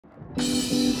Okay,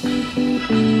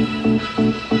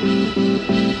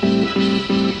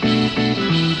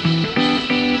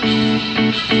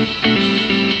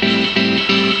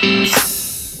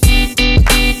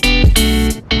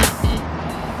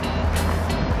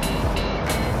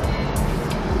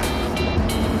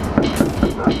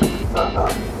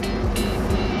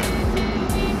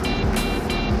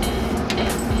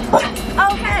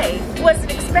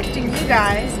 wasn't expecting you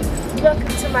guys. Welcome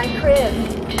to my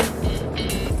crib.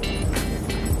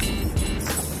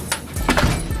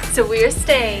 So we are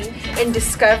staying in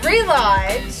Discovery Lodge.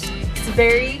 It's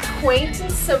very quaint and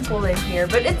simple in here,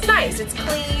 but it's nice. It's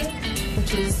clean,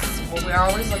 which is what we're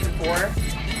always looking for.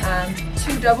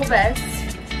 2 double beds.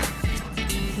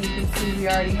 You can see we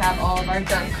already have all of our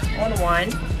junk on one.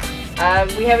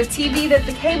 We have a TV that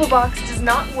the cable box does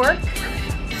not work.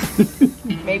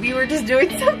 Maybe we're just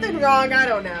doing something wrong, I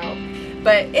don't know.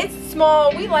 But it's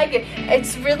small, we like it.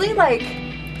 It's really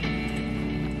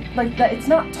it's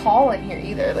not tall in here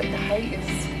either. Like the height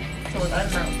is sort of, I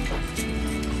don't know.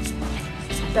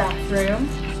 Bathroom.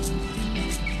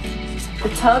 The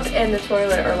tub and the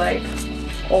toilet are like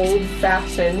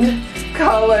old-fashioned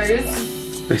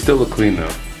colors. They still look clean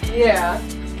though. Yeah.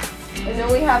 And then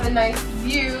we have a nice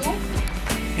view.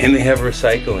 And they have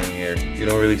recycling here. You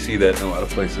don't really see that in a lot of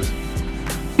places.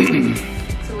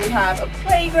 So we have a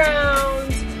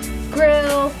playground,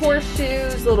 grill,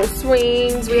 horseshoes, little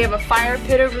swings. We have a fire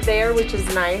pit over there, which is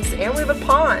nice. And we have a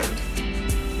pond.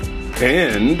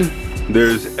 And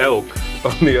there's elk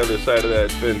on the other side of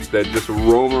that fence that just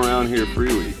roam around here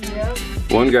freely. Yep.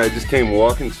 One guy just came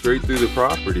walking straight through the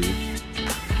property.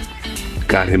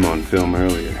 Got him on film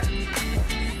earlier.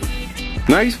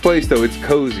 Nice place though, it's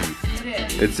cozy.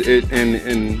 It is.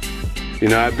 And you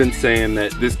know, I've been saying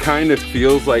that this kind of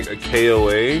feels like a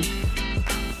KOA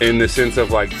in the sense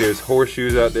of like there's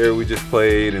horseshoes out there we just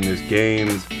played and there's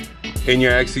games and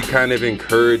you're actually kind of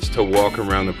encouraged to walk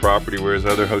around the property, whereas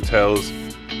other hotels,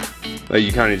 like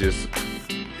you kind of just,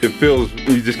 it feels,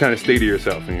 you just kind of stay to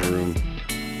yourself in your room.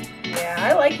 Yeah,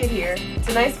 I like it here. It's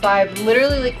a nice vibe,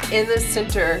 literally like in the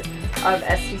center of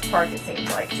Estes Park it seems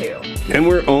like too. And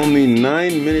we're only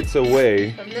 9 minutes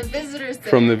away from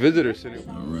the visitor center.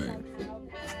 All right.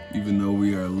 Even though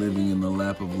we are living in the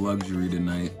lap of luxury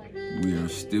tonight, we are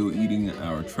still eating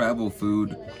our travel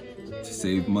food to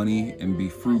save money and be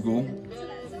frugal.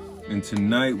 And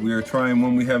tonight we are trying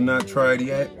one we have not tried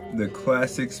yet, the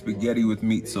classic spaghetti with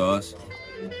meat sauce.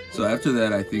 So after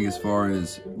that, I think as far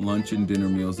as lunch and dinner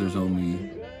meals, there's only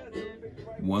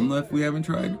one left we haven't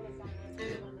tried.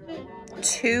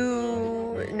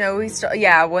 2, no,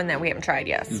 yeah, one that we haven't tried,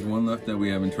 yes. There's one left that we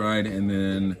haven't tried, and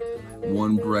then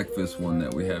one breakfast one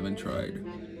that we haven't tried.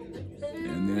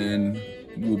 And then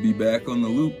we'll be back on the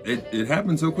loop. It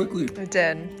happened so quickly. It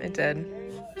did.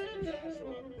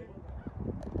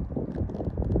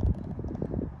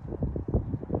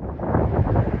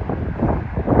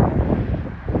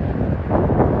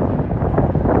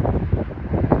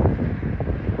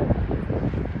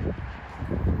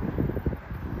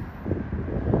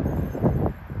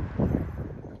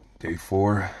 Day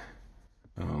 4.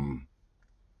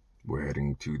 We're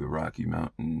heading to the Rocky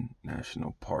Mountain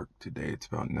National Park today. It's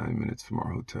about 9 minutes from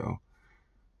our hotel.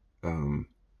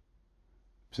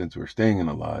 Since we're staying in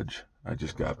a lodge, I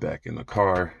just got back in the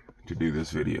car to do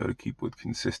this video to keep with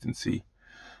consistency.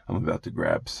 I'm about to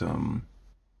grab some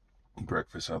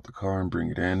breakfast out the car and bring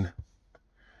it in.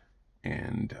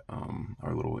 And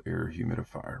our little air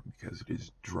humidifier because it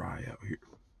is dry out here.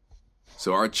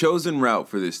 So our chosen route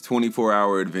for this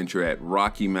 24-hour adventure at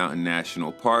Rocky Mountain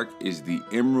National Park is the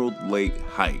Emerald Lake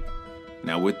Hike.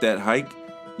 Now with that hike,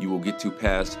 you will get to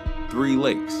pass 3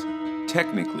 lakes,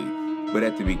 technically, but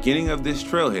at the beginning of this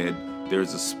trailhead,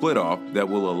 there's a split off that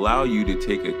will allow you to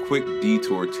take a quick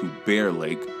detour to Bear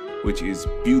Lake, which is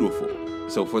beautiful.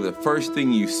 So for the first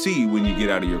thing you see when you get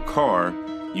out of your car,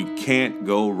 you can't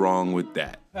go wrong with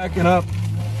that. Packing up.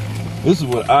 This is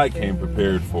what I came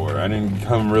prepared for. I didn't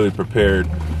come really prepared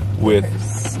with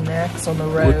snacks on the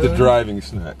road. With the driving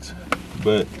snacks.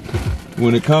 But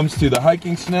when it comes to the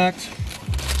hiking snacks,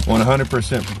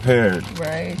 100% prepared.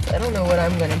 Right. I don't know what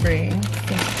I'm gonna bring.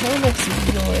 How much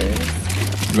is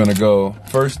yours? We're gonna go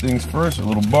first things first, a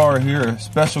little bar here, a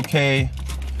Special K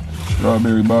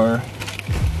strawberry bar.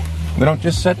 We don't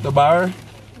just set the bar,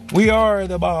 we are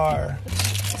the bar.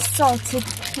 Salted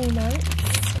peanuts.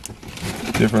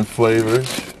 Different flavors.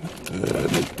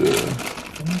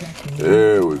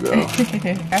 There we go.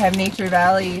 I have Nature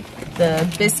Valley,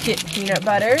 the biscuit peanut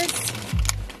butters.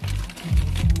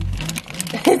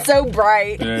 It's so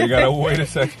bright. Yeah, you gotta wait a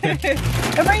second.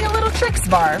 I bring a little Trix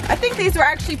bar. I think these are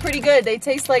actually pretty good. They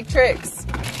taste like Trix.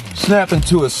 Snap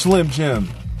into a Slim Jim.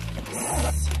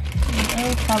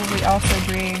 I'll probably also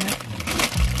bring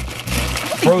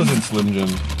Frozen Slim Jim.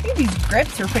 I think these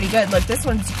grips are pretty good. Look, this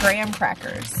one's graham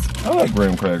crackers. I like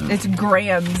graham crackers. It's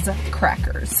Graham's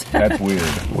crackers. That's weird.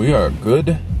 We are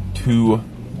good to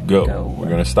go. We're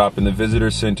gonna stop in the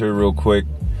visitor center real quick,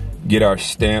 get our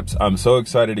stamps. I'm so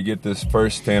excited to get this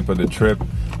first stamp of the trip.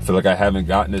 I feel like I haven't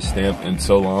gotten a stamp in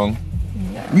so long.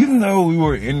 Yeah. Even though we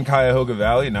were in Cuyahoga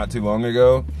Valley not too long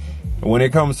ago, when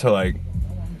it comes to like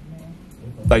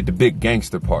the big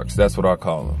gangster parks, that's what I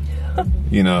call them.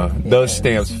 You know, those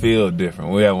stamps feel different.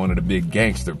 We have one of the big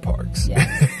gangster parks.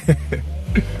 Yes.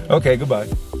 Okay, goodbye.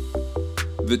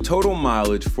 The total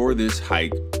mileage for this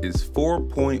hike is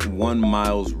 4.1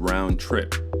 miles round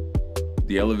trip.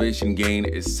 The elevation gain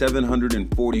is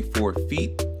 744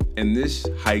 feet, and this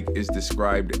hike is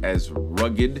described as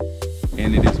rugged,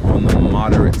 and it is on the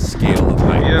moderate scale of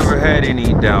hikes. You ever had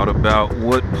any doubt about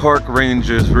what park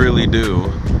rangers really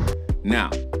do? Now,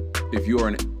 if you are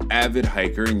an avid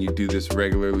hiker and you do this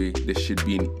regularly, this should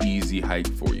be an easy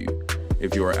hike for you.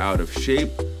 If you are out of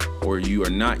shape or you are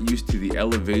not used to the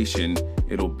elevation,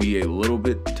 it'll be a little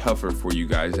bit tougher for you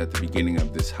guys at the beginning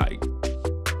of this hike.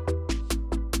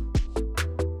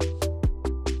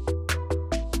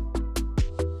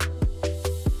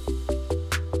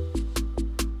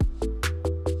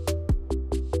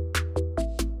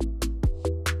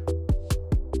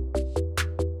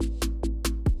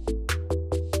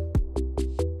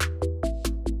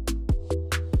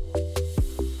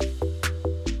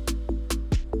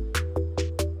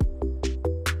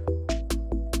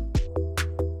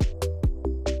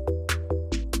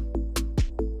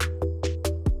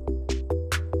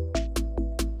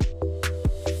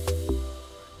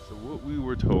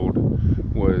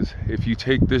 Told was if you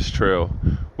take this trail,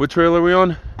 what trail are we on?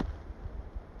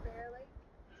 Bear Lake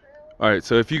Trail. All right,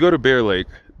 so if you go to Bear Lake,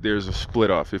 there's a split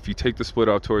off. If you take the split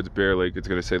off towards Bear Lake, it's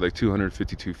gonna say like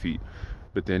 252 feet.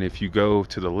 But then if you go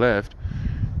to the left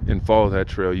and follow that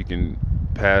trail, you can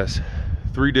pass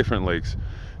 3 different lakes.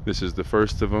 This is the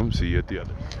first of them, see you at the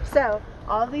other. So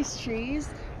all these trees,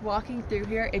 walking through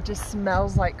here, it just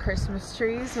smells like Christmas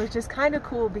trees, which is kind of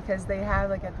cool because they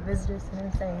have, like at the visitor center,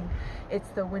 saying it's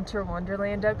the winter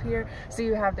wonderland up here. So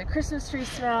you have the Christmas tree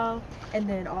smell, and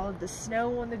then all of the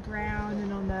snow on the ground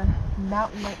and on the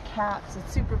mountain like caps.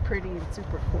 It's super pretty and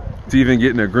super cool. It's even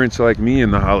getting a Grinch like me in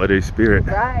the holiday spirit.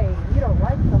 Right, you don't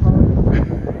like the holiday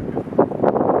spirit.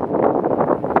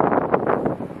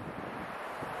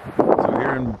 So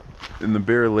here in the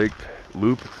Bear Lake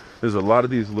loop, there's a lot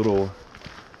of these little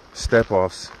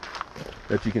step-offs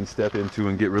that you can step into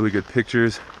and get really good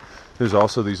pictures. There's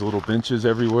also these little benches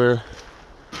everywhere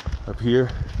up here,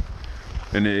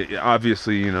 and it,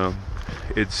 obviously, you know,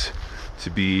 it's to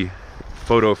be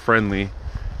photo friendly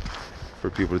for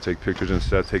people to take pictures and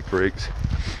stuff, take breaks.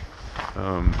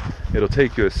 It'll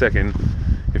take you a second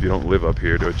if you don't live up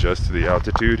here to adjust to the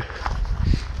altitude,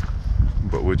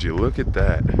 but would you look at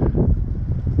that?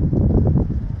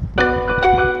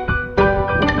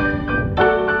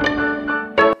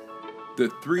 The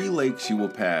 3 lakes you will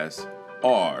pass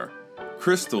are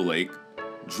Crystal Lake,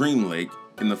 Dream Lake,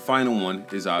 and the final one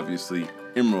is obviously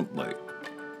Emerald Lake.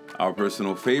 Our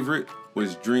personal favorite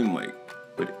was Dream Lake,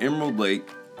 but Emerald Lake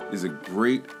is a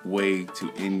great way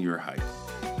to end your hike.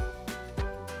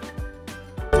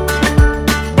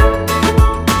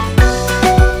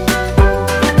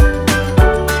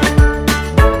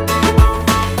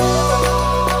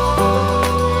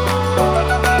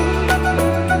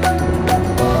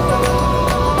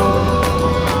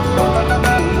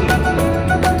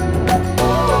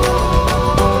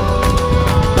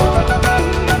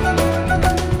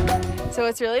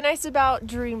 What's really nice about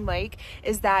Dream Lake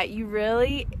is that you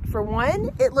really, for one,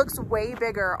 it looks way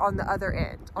bigger on the other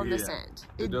end, on this end.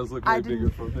 It does look way bigger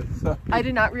from this side. I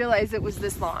did not realize it was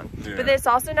this long. Yeah. But it's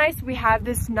also nice, we have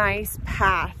this nice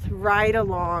path right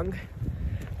along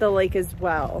the lake as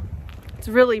well. It's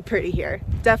really pretty here.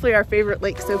 Definitely our favorite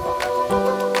lake so far.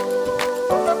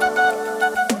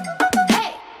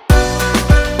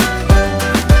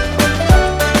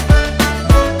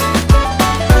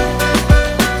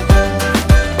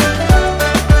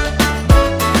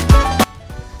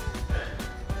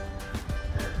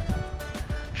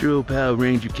 Your old pal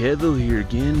Ranger Kevo here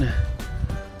again,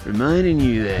 reminding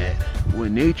you that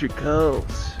when nature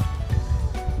calls,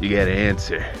 you gotta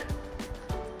answer.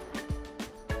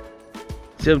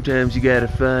 Sometimes you gotta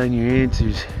find your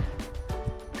answers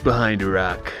behind a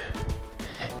rock.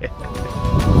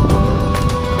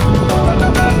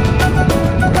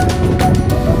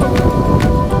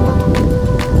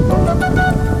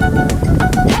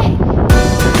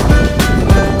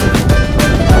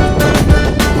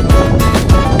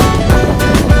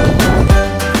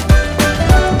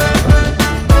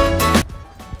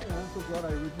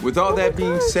 With all that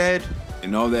being said,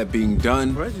 and all that being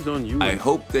done, I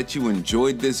hope that you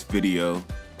enjoyed this video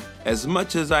as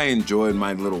much as I enjoyed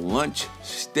my little lunch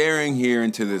staring here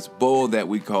into this bowl that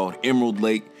we called Emerald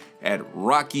Lake at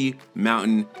Rocky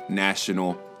Mountain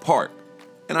National Park.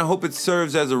 And I hope it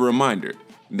serves as a reminder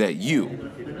that you,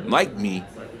 like me,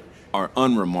 are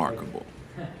unremarkable.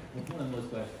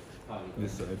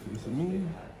 This side facing me.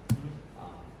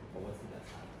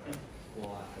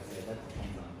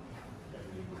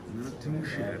 Not too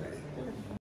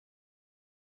shabby.